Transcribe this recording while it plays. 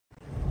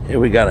Here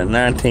we got a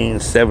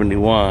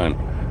 1971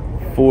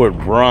 Ford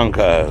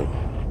Bronco.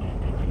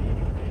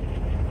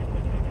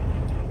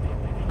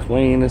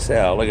 Clean as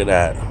hell. Look at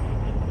that.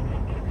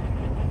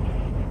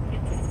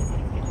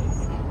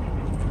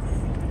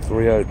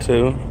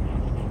 302.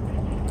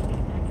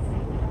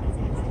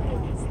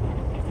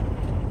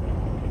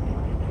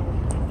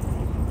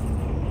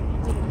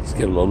 Let's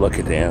get a little look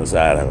at the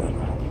inside of it.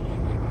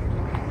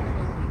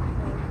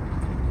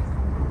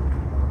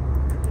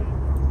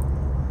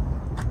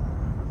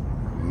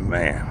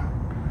 Man,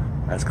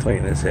 that's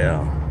clean as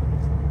hell.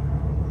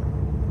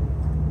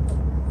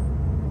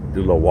 Do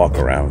a little walk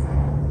around.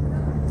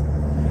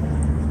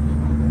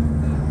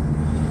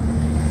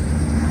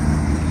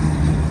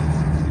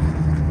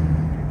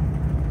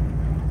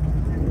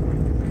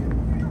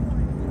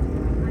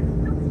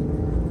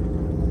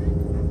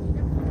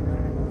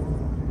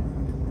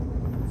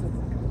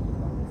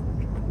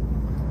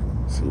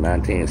 It's a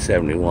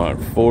 1971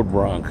 Ford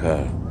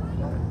Bronco.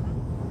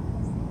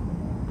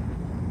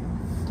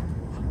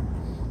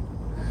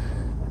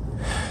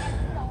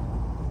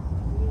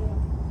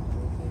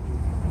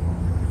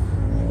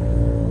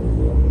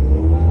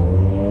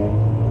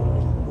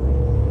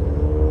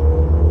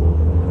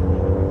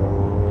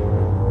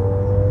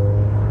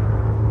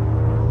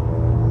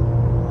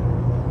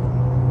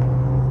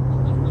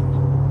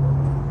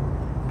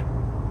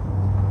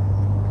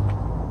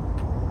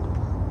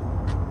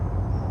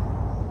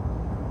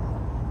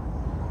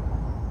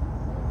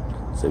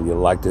 So if you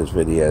like this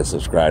video,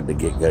 subscribe to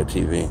Get Go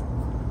TV.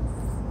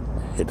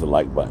 Hit the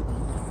like button.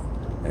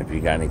 And if you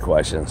got any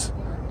questions,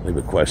 leave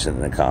a question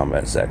in the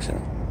comment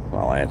section.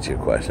 I'll answer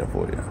your question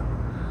for you.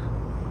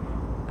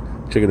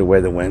 Check out the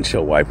way the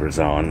windshield wipers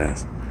are on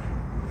this.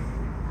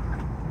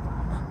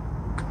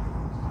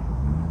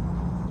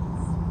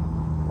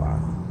 Wow.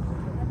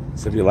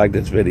 So if you like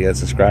this video,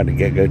 subscribe to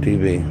Get Go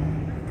TV.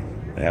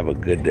 And have a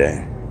good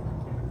day.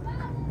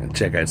 And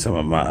check out some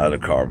of my other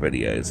car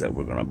videos that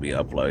we're going to be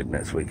uploading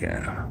this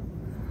weekend.